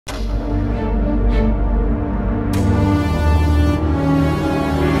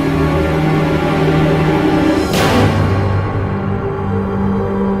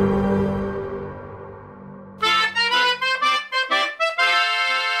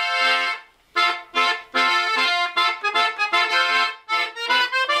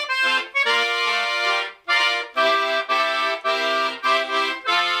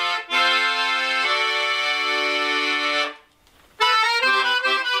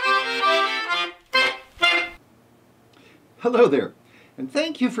Hello there, and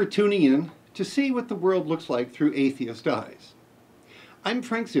thank you for tuning in to see what the world looks like through atheist eyes. I'm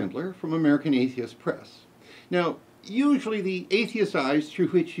Frank Zindler from American Atheist Press. Now, usually the atheist eyes through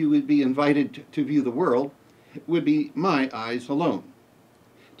which you would be invited to view the world would be my eyes alone.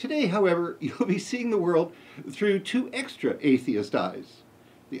 Today, however, you'll be seeing the world through two extra atheist eyes.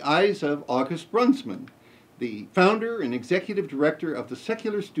 The eyes of August Brunsman, the founder and executive director of the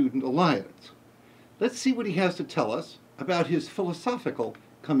Secular Student Alliance. Let's see what he has to tell us about his philosophical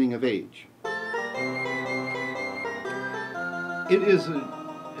coming of age. It is an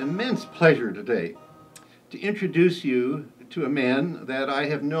immense pleasure today to introduce you to a man that I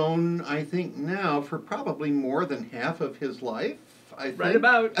have known, I think now, for probably more than half of his life, I think. Right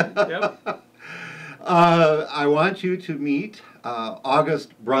about, yep. I want you to meet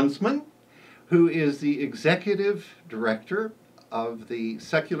August Brunsman, who is the executive director of the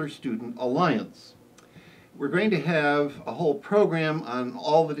Secular Student Alliance. We're going to have a whole program on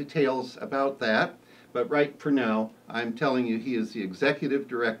all the details about that, but right for now, I'm telling you he is the executive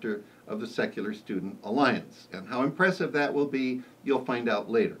director of the Secular Student Alliance. And how impressive that will be, you'll find out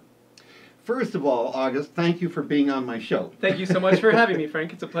later. First of all, August, thank you for being on my show. Thank you so much for having me,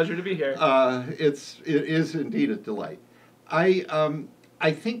 Frank. It's a pleasure to be here. It is indeed a delight. I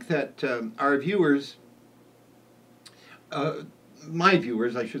think that our viewers, my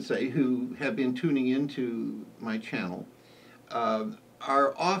viewers, I should say, who have been tuning into my channel, are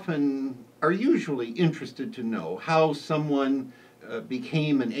usually interested to know how someone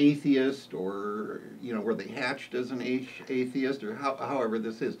became an atheist, or were they hatched as an atheist, or however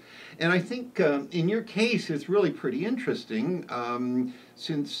this is. And I think in your case it's really pretty interesting,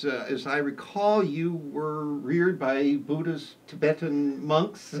 since as I recall, you were reared by Buddhist Tibetan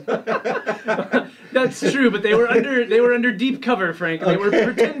monks. That's true, but they were under deep cover, Frank. They were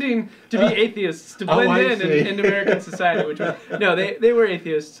pretending to be atheists to blend in American society, which was they were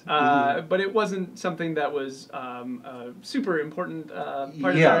atheists, but it wasn't something that was a super important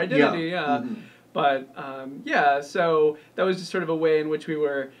part of their identity. But so that was just sort of a way in which we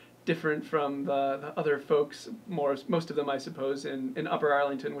were different from the other folks, most of them, I suppose, in Upper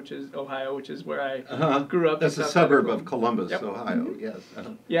Arlington, which is Ohio, which is where I grew up. That's a suburb of Columbus, Ohio, yes.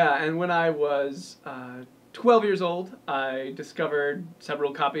 Yeah, and when I was 12 years old, I discovered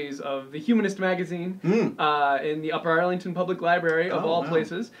several copies of the Humanist magazine in the Upper Arlington Public Library, of all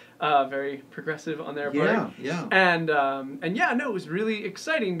places. Very progressive on their part. And it was really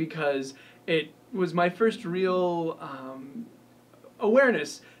exciting because it was my first real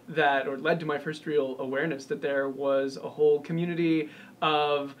awareness led to my first real awareness that there was a whole community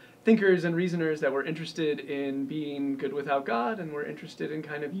of thinkers and reasoners that were interested in being good without God, and were interested in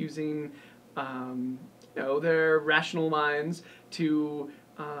kind of using their rational minds to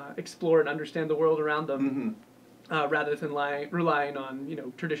explore and understand the world around them, rather than relying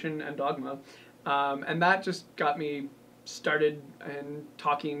on tradition and dogma. And that just got me started and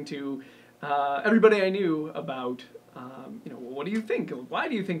talking to everybody I knew about what do you think? Why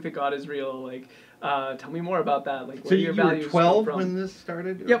do you think that God is real? Like, tell me more about that. Like, where do your values come from? So you were 12 when this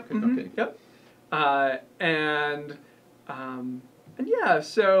started? Yep. Okay. Yep.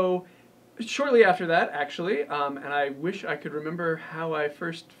 So shortly after that, actually, and I wish I could remember how I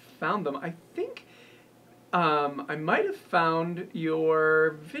first found them. I think I might have found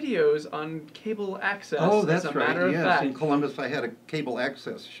your videos on cable access. Oh, that's as a right. Matter of fact. In Columbus, I had a cable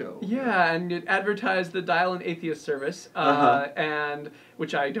access show. Yeah, and it advertised the Dial-an-Atheist service, and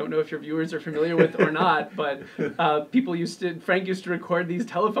which I don't know if your viewers are familiar with or not, but Frank used to record these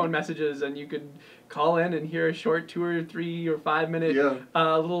telephone messages, and you could call in and hear a short 2 or 3 or 5 minute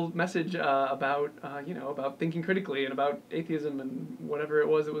little message about thinking critically and about atheism and whatever it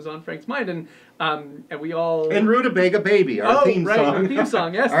was that was on Frank's mind, and we all Rutabaga Baby, our theme song. Our theme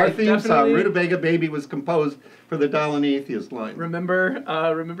song, yes. Our theme song, Rutabaga Baby, was composed for the Dial-an-Atheist line.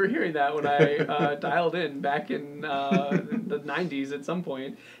 Remember hearing that when I dialed in back in the 90s at some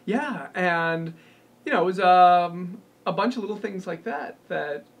point. Yeah, and it was a bunch of little things like that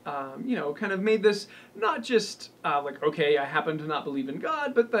kind of made this not just okay, I happen to not believe in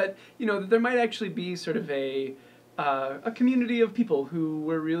God, but that that there might actually be sort of a community of people who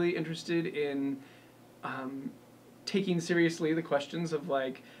were really interested in taking seriously the questions of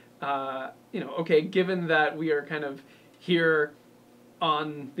okay, given that we are kind of here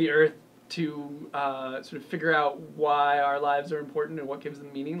on the earth to sort of figure out why our lives are important and what gives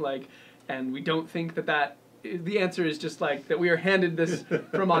them meaning, and we don't think that the answer is just that we are handed this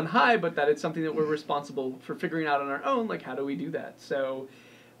from on high, but that it's something that we're responsible for figuring out on our own. How do we do that? So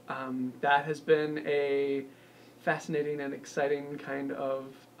that has been a fascinating and exciting kind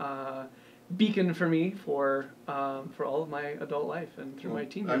of beacon for me for all of my adult life and through my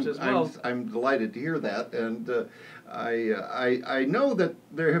teen years as well. I'm delighted to hear that, and I know that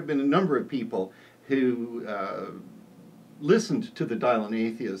there have been a number of people who listened to the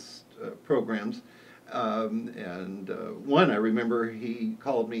Dial-an-Atheist programs, and one I remember, he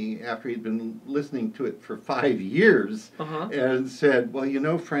called me after he'd been listening to it for 5 years and said, "Well, you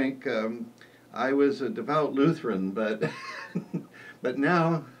know, Frank, I was a devout Lutheran, but but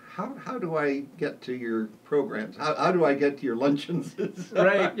now." How do I get to your programs? How do I get to your luncheons?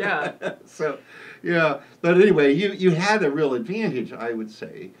 Right, yeah. So, yeah. But anyway, you had a real advantage, I would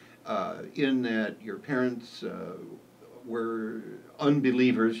say, in that your parents were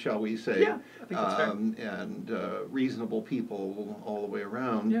unbelievers, shall we say. Yeah, I think that's fair. And reasonable people all the way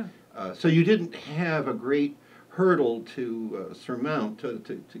around. Yeah. So you didn't have a great hurdle to surmount,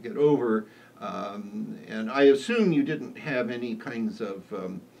 to get over. And I assume you didn't have any kinds of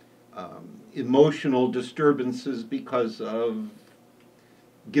emotional disturbances because of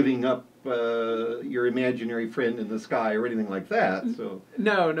giving up your imaginary friend in the sky or anything like that. So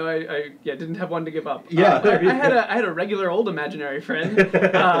no, I didn't have one to give up. Yeah, I had a regular old imaginary friend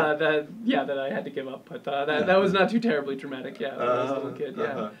that I had to give up, but that was not too terribly traumatic. Yeah, when I was a little kid.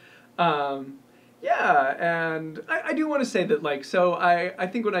 Yeah. Yeah, and I do want to say that, like, so I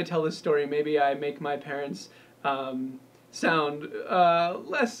think when I tell this story, maybe I make my parents sound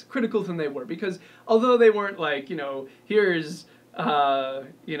less critical than they were, because although they weren't like, here's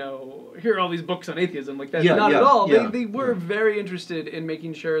here are all these books on atheism, like that, not at all. They were very interested in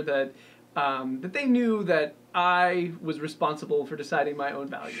making sure that that they knew that I was responsible for deciding my own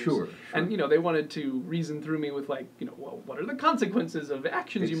values. Sure. And they wanted to reason through me with, like, well, what are the consequences of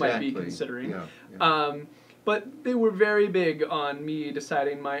actions you might be considering? But they were very big on me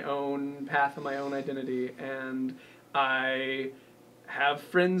deciding my own path and my own identity, and I have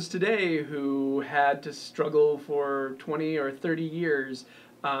friends today who had to struggle for 20 or 30 years,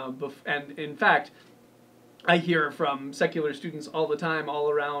 and in fact, I hear from secular students all the time, all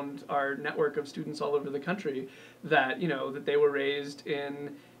around our network of students all over the country, that that they were raised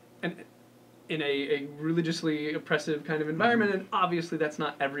in a religiously oppressive kind of environment, and obviously that's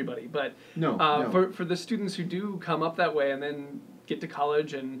not everybody, but for the students who do come up that way and then get to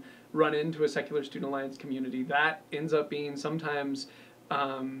college and run into a secular student alliance community, that ends up being sometimes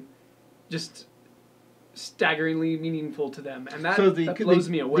just staggeringly meaningful to them, and that blows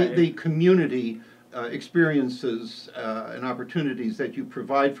me away. The community experiences and opportunities that you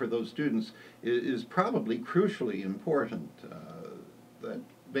provide for those students is probably crucially important. That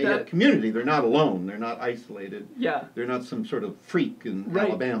they have community. They're not alone. They're not isolated. Yeah. They're not some sort of freak in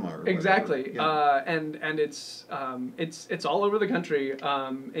Alabama or exactly. Yeah. And it's all over the country.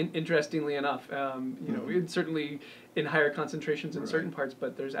 Interestingly enough, it's certainly in higher concentrations in certain parts,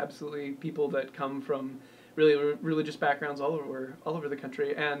 but there's absolutely people that come from really religious backgrounds all over the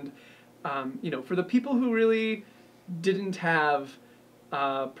country. And for the people who really didn't have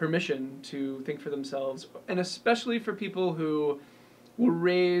permission to think for themselves, and especially for people who were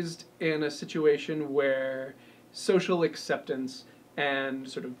raised in a situation where social acceptance and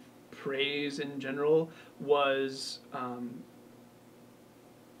sort of praise in general was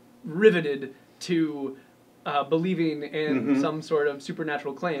riveted to believing in some sort of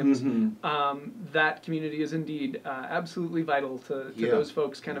supernatural claims, that community is indeed absolutely vital to those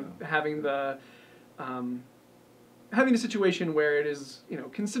folks kind of having the having a situation where it is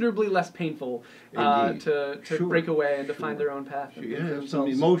considerably less painful to break away and to find their own path. And have some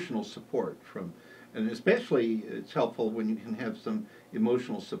emotional support from, and especially it's helpful when you can have some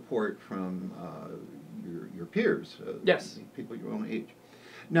emotional support from your peers, people your own age.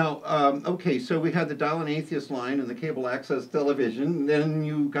 Now, okay, so we had the Dial-an-Atheist line and the cable access television, and then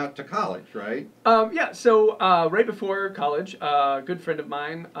you got to college, right? So right before college, a good friend of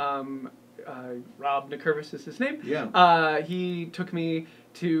mine, Rob Nicurvis is his name. Yeah. He took me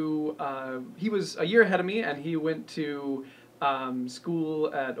to, he was a year ahead of me, and he went to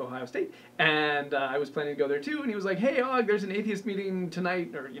school at Ohio State, and I was planning to go there too, and he was like, "Hey, Og, there's an atheist meeting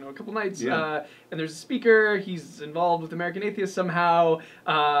tonight, or a couple nights, and there's a speaker, he's involved with American Atheists somehow,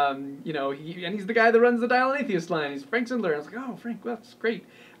 and he's the guy that runs the Dial-an-Atheist line, he's Frank Zindler." And I was like, "Oh, Frank, well, that's great.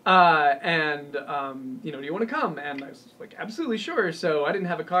 Do you want to come?" And I was like, "Absolutely, sure." So I didn't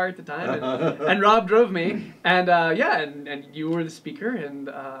have a car at the time, and Rob drove me, and and you were the speaker, and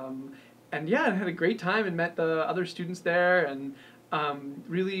I had a great time and met the other students there, and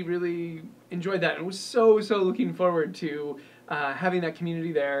really, really enjoyed that, and was so looking forward to having that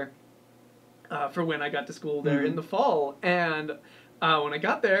community there for when I got to school there in the fall. And when I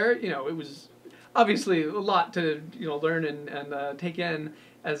got there, obviously a lot to learn and take in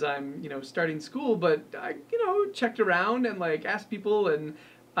as I'm starting school. But I checked around and like asked people and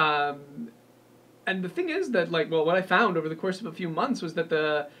the thing is that what I found over the course of a few months was that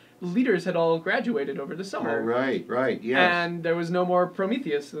the leaders had all graduated over the summer. Oh, right, yes. And there was no more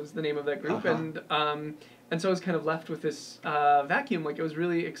Prometheus, was the name of that group, and so I was kind of left with this vacuum. Like I was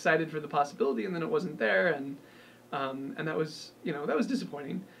really excited for the possibility, and then it wasn't there, and that was that was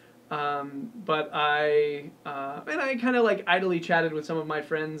disappointing. But I kind of like idly chatted with some of my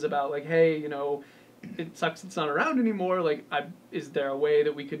friends about like, hey, it sucks it's not around anymore. Like, is there a way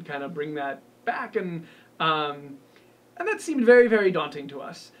that we could kind of bring that back? And that seemed very, very daunting to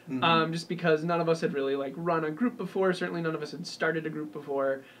us, just because none of us had really like run a group before. Certainly, none of us had started a group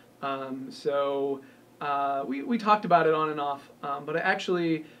before. So we talked about it on and off. But I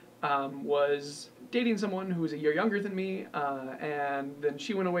actually was dating someone who was a year younger than me, and then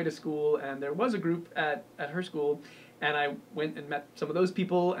she went away to school, and there was a group at her school, and I went and met some of those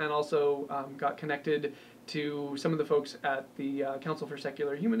people, and also got connected to some of the folks at the Council for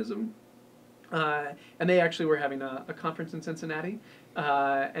Secular Humanism. And they actually were having a conference in Cincinnati,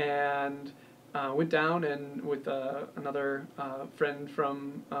 and went down and with another friend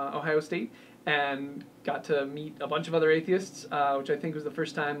from Ohio State, and got to meet a bunch of other atheists, which I think was the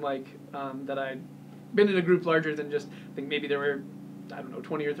first time that I'd been in a group larger than just, I think maybe there were, I don't know,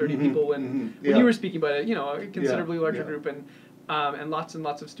 20 or 30 people when you were speaking, but a considerably larger group, and lots and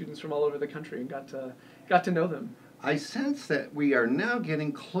lots of students from all over the country, and got to know them. I sense that we are now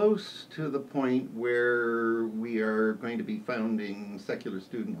getting close to the point where we are going to be founding Secular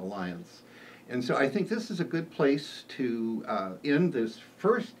Student Alliance. And so I think this is a good place to end this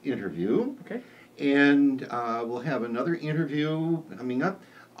first interview. Okay. And we'll have another interview coming up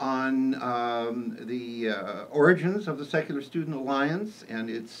on the origins of the Secular Student Alliance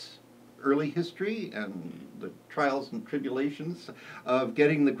and its early history and the trials and tribulations of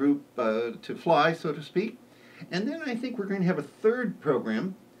getting the group to fly, so to speak. And then I think we're going to have a third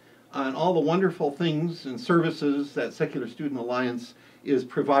program on all the wonderful things and services that Secular Student Alliance is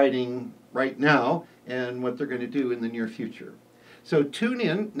providing right now and what they're going to do in the near future. So tune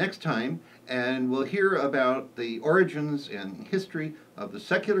in next time and we'll hear about the origins and history of the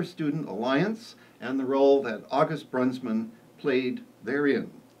Secular Student Alliance and the role that August Brunsman played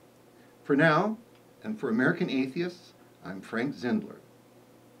therein. For now, and for American Atheists, I'm Frank Zindler.